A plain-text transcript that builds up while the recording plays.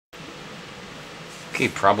Okay,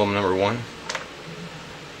 problem number 1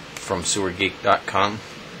 from SewerGeek.com,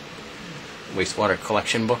 Wastewater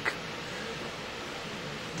collection book.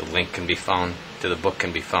 The link can be found to the book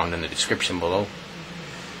can be found in the description below,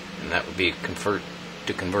 and that would be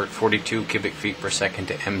to convert 42 cubic feet per second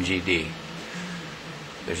to MGD.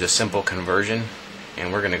 There's a simple conversion,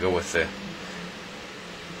 and we're going to go with the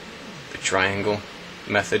triangle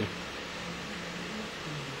method.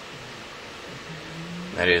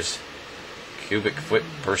 That is, cubic foot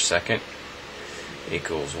per second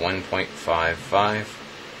equals 1.55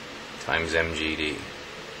 times MGD.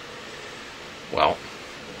 Well,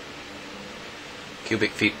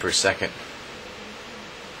 cubic feet per second,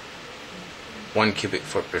 1 cubic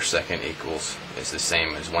foot per second is the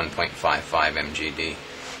same as 1.55 MGD.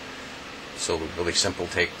 So we're really simple.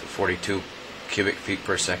 Take the 42 cubic feet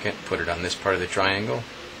per second, put it on this part of the triangle,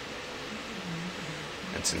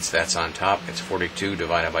 and since that's on top, it's 42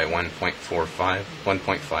 divided by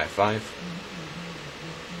 1.55,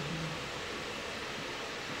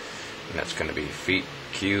 and that's going to be feet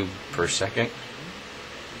cubed per second.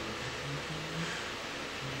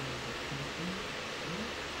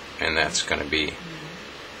 And that's going to be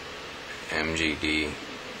MGD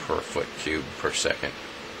per foot cubed per second.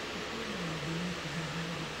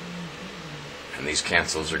 And these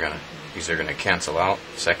are going to cancel out,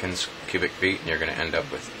 seconds, cubic feet, and you're going to end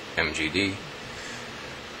up with MGD.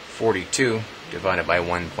 42 divided by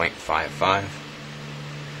 1.55.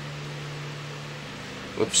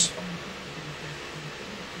 Whoops.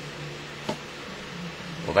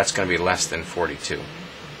 Well, that's going to be less than 42.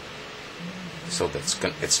 So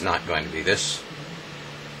it's not going to be this.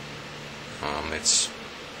 It's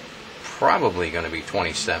probably going to be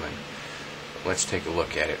 27. Let's take a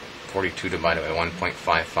look at it. 42 divided by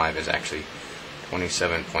 1.55 is actually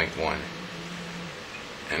 27.1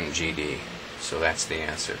 MGD. So that's the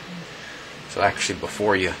answer. So actually,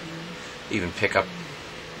 before you even pick up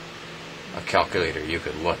a calculator, you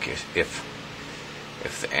could look if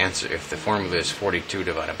the formula is 42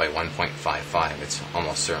 divided by 1.55, it's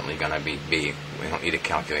almost certainly going to be B. We don't need a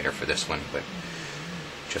calculator for this one, but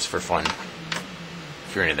just for fun,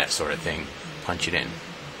 if you're into that sort of thing, punch it in.